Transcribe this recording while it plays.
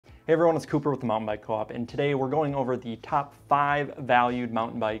Hey everyone, it's Cooper with the Mountain Bike Co-op, and today we're going over the top 5 valued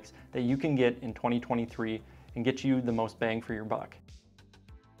mountain bikes that you can get in 2023 and get you the most bang for your buck.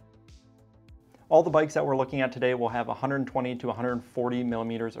 All the bikes that we're looking at today will have 120 to 140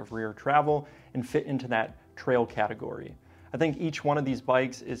 millimeters of rear travel and fit into that trail category. I think each one of these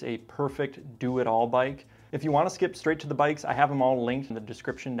bikes is a perfect do-it-all bike. If you want to skip straight to the bikes, I have them all linked in the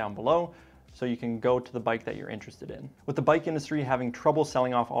description down below, so you can go to the bike that you're interested in. With the bike industry having trouble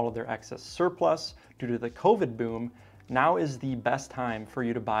selling off all of their excess surplus due to the COVID boom, now is the best time for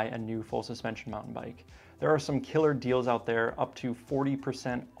you to buy a new full suspension mountain bike. There are some killer deals out there, up to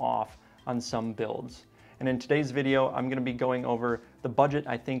 40% off on some builds. And in today's video, I'm gonna be going over the budget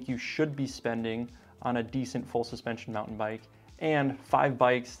I think you should be spending on a decent full suspension mountain bike and 5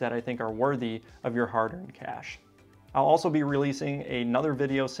 bikes that I think are worthy of your hard-earned cash. I'll also be releasing another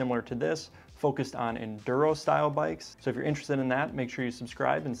video similar to this, focused on enduro style bikes. So if you're interested in that, make sure you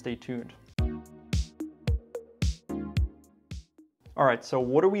subscribe and stay tuned. All right, so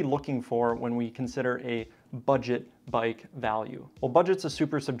what are we looking for when we consider a budget bike value? Well, budget's a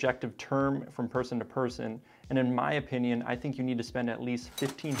super subjective term from person to person. And in my opinion, I think you need to spend at least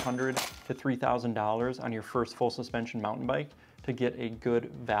 $1,500 to $3,000 on your first full suspension mountain bike to get a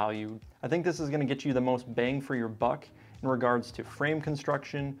good value. I think this is gonna get you the most bang for your buck in regards to frame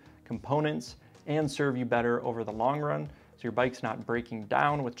construction, components, and serve you better over the long run, so your bike's not breaking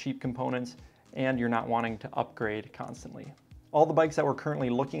down with cheap components and you're not wanting to upgrade constantly. All the bikes that we're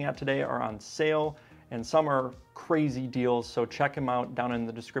currently looking at today are on sale, and some are crazy deals, so check them out down in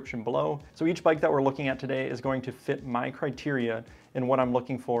the description below. So each bike that we're looking at today is going to fit my criteria in what I'm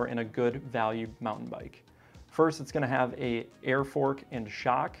looking for in a good value mountain bike. First, it's gonna have a air fork and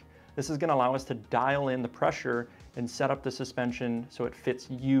shock. This is gonna allow us to dial in the pressure and set up the suspension so it fits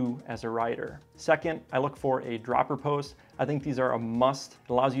you as a rider. Second, I look for a dropper post. I think these are a must. It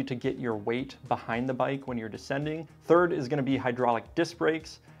allows you to get your weight behind the bike when you're descending. Third is gonna be hydraulic disc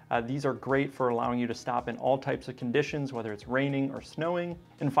brakes. These are great for allowing you to stop in all types of conditions, whether it's raining or snowing.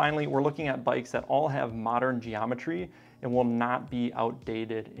 And finally, we're looking at bikes that all have modern geometry and will not be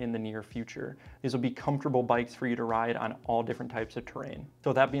outdated in the near future. These will be comfortable bikes for you to ride on all different types of terrain.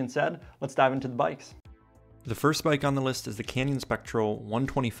 So with that being said, let's dive into the bikes. The first bike on the list is the Canyon Spectral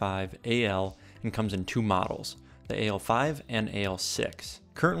 125 AL and comes in 2 models, the AL5 and AL6.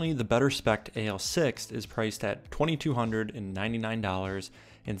 Currently, the better spec'd AL6 is priced at $2,299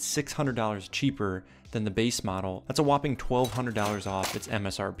 and $600 cheaper than the base model. That's a whopping $1,200 off its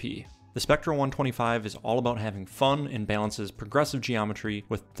MSRP. The Spectral 125 is all about having fun and balances progressive geometry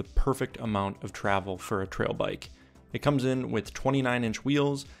with the perfect amount of travel for a trail bike. It comes in with 29-inch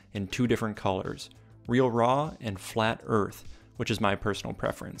wheels in 2 different colors, Real Raw and Flat Earth, which is my personal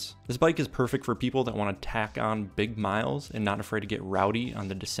preference. This bike is perfect for people that want to tack on big miles and not afraid to get rowdy on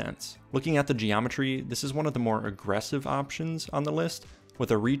the descents. Looking at the geometry, this is one of the more aggressive options on the list, with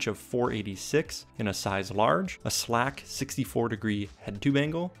a reach of 486 in a size large, a slack 64-degree head tube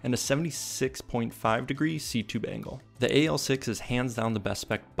angle, and a 76.5-degree seat tube angle. The AL6 is hands down the best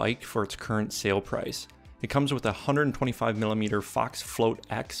spec bike for its current sale price. It comes with a 125mm Fox Float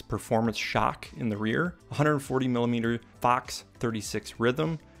X performance shock in the rear, 140mm Fox 36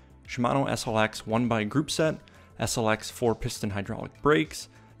 rhythm, Shimano SLX 1x group set, SLX 4-piston hydraulic brakes,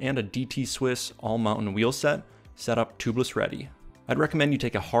 and a DT Swiss all-mountain wheel set up tubeless ready. I'd recommend you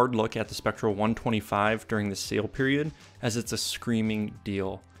take a hard look at the Spectral 125 during the sale period, as it's a screaming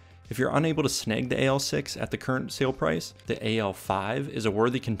deal. If you're unable to snag the AL6 at the current sale price, the AL5 is a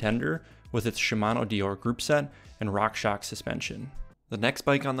worthy contender with its Shimano Dior group set and RockShox suspension. The next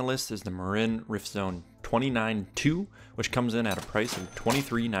bike on the list is the Marin Rift Zone 29-2, which comes in at a price of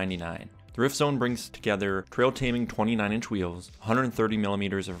 $23.99. The Rift Zone brings together trail taming 29-inch wheels,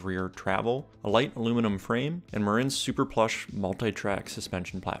 130mm of rear travel, a light aluminum frame, and Marin's super plush multi-track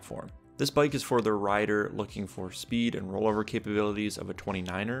suspension platform. This bike is for the rider looking for speed and rollover capabilities of a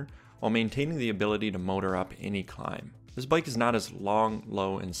 29er, while maintaining the ability to motor up any climb. This bike is not as long,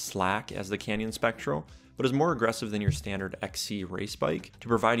 low, and slack as the Canyon Spectral, but is more aggressive than your standard XC race bike to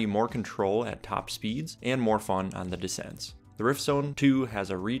provide you more control at top speeds and more fun on the descents. The Rift Zone 2 has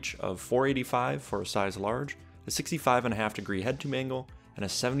a reach of 485 for a size large, a 65.5-degree head tube angle, and a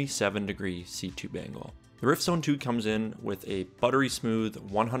 77-degree seat tube angle. The Rift Zone 2 comes in with a buttery smooth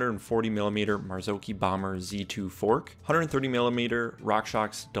 140mm Marzocchi Bomber Z2 fork, 130mm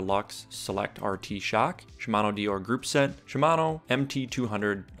RockShox Deluxe Select RT shock, Shimano Dior group set, Shimano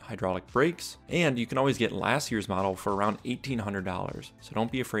MT200 hydraulic brakes, and you can always get last year's model for around $1,800, so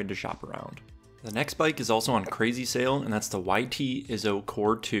don't be afraid to shop around. The next bike is also on crazy sale, and that's the YT Izzo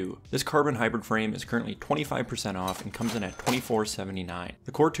Core 2. This carbon hybrid frame is currently 25% off and comes in at $24.79.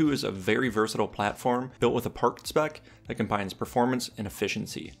 The Core 2 is a very versatile platform built with a parked spec that combines performance and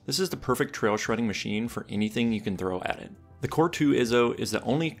efficiency. This is the perfect trail shredding machine for anything you can throw at it. The Core 2 Izzo is the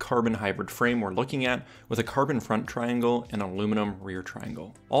only carbon hybrid frame we're looking at with a carbon front triangle and aluminum rear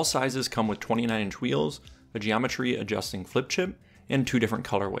triangle. All sizes come with 29-inch wheels, a geometry adjusting flip chip, and 2 different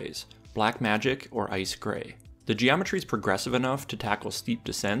colorways, Black Magic or Ice Gray. The geometry is progressive enough to tackle steep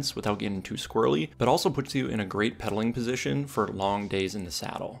descents without getting too squirrely, but also puts you in a great pedaling position for long days in the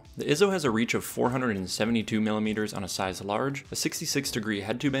saddle. The Izzo has a reach of 472mm on a size large, a 66-degree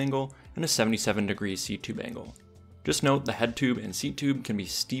head tube angle, and a 77-degree seat tube angle. Just note the head tube and seat tube can be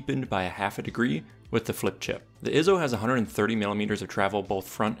steepened by a ½ degree with the flip chip. The Izzo has 130mm of travel both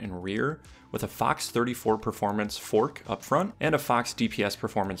front and rear, with a Fox 34 Performance fork up front and a Fox DPS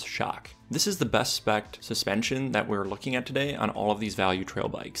Performance shock. This is the best spec suspension that we're looking at today on all of these value trail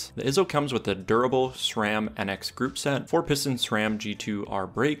bikes. The Izzo comes with the durable SRAM NX group set, 4-piston SRAM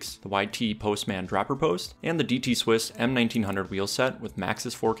G2R brakes, the YT Postman dropper post, and the DT Swiss M1900 wheel set with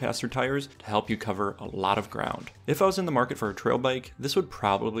Maxxis Forecaster tires to help you cover a lot of ground. If I was in the market for a trail bike, this would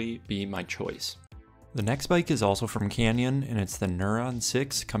probably be my choice. The next bike is also from Canyon, and it's the Neuron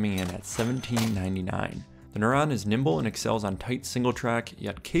 6 coming in at $17.99. The Neuron is nimble and excels on tight single track,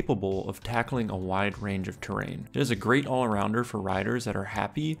 yet capable of tackling a wide range of terrain. It is a great all-arounder for riders that are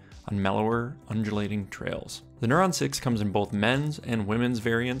happy on mellower, undulating trails. The Neuron 6 comes in both men's and women's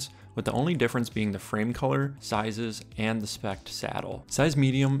variants, with the only difference being the frame color, sizes, and the spec'd saddle. Size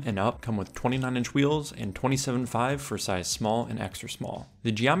medium and up come with 29-inch wheels and 27.5 for size small and extra small.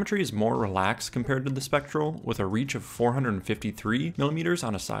 The geometry is more relaxed compared to the Spectral, with a reach of 453mm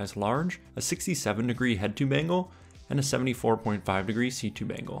on a size large, a 67-degree head tube angle, and a 74.5-degree seat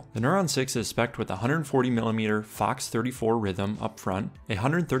tube angle. The Neuron 6 is spec'd with a 140mm Fox 34 Rhythm up front, a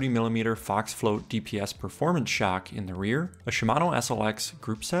 130mm Fox Float DPS Performance shock in the rear, a Shimano SLX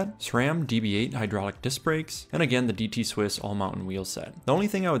group set, SRAM DB8 hydraulic disc brakes, and again the DT Swiss all-mountain wheel set. The only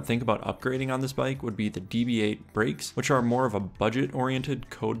thing I would think about upgrading on this bike would be the DB8 brakes, which are more of a budget-oriented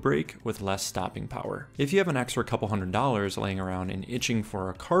code brake with less stopping power. If you have an extra couple $100 laying around and itching for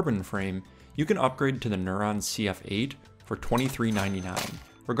a carbon frame, you can upgrade to the Neuron CF8 for $23.99.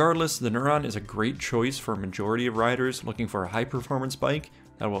 Regardless, the Neuron is a great choice for a majority of riders looking for a high-performance bike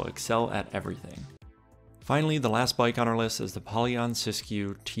that will excel at everything. Finally, the last bike on our list is the Polygon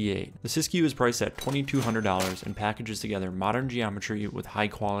Siskiu T8. The Siskiu is priced at $2,200 and packages together modern geometry with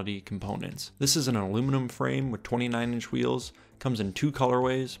high-quality components. This is an aluminum frame with 29-inch wheels, comes in 2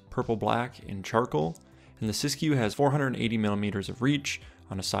 colorways, purple black and charcoal, and the Siskiu has 480mm of reach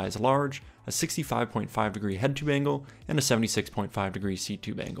on a size large, a 65.5-degree head tube angle, and a 76.5-degree seat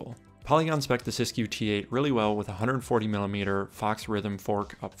tube angle. Polygon spec the Siskiu T8 really well with a 140mm Fox Rhythm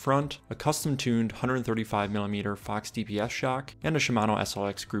fork up front, a custom-tuned 135mm Fox DPS shock, and a Shimano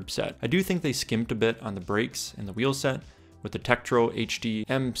SLX group set. I do think they skimped a bit on the brakes and the wheel set, with the Tektro HD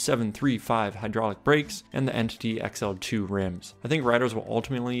M735 hydraulic brakes and the Entity XL2 rims. I think riders will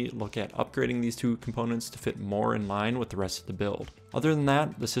ultimately look at upgrading these two components to fit more in line with the rest of the build. Other than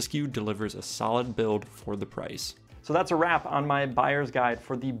that, the Siskiu delivers a solid build for the price. So that's a wrap on my buyer's guide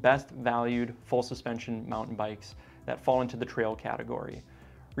for the best valued full suspension mountain bikes that fall into the trail category.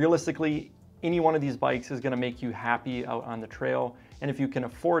 Realistically, any one of these bikes is going to make you happy out on the trail, and if you can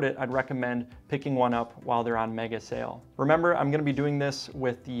afford it, I'd recommend picking one up while they're on mega sale. Remember, I'm going to be doing this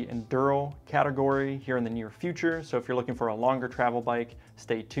with the enduro category here in the near future, so if you're looking for a longer travel bike,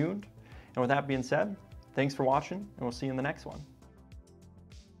 stay tuned. And with that being said, thanks for watching, and we'll see you in the next one.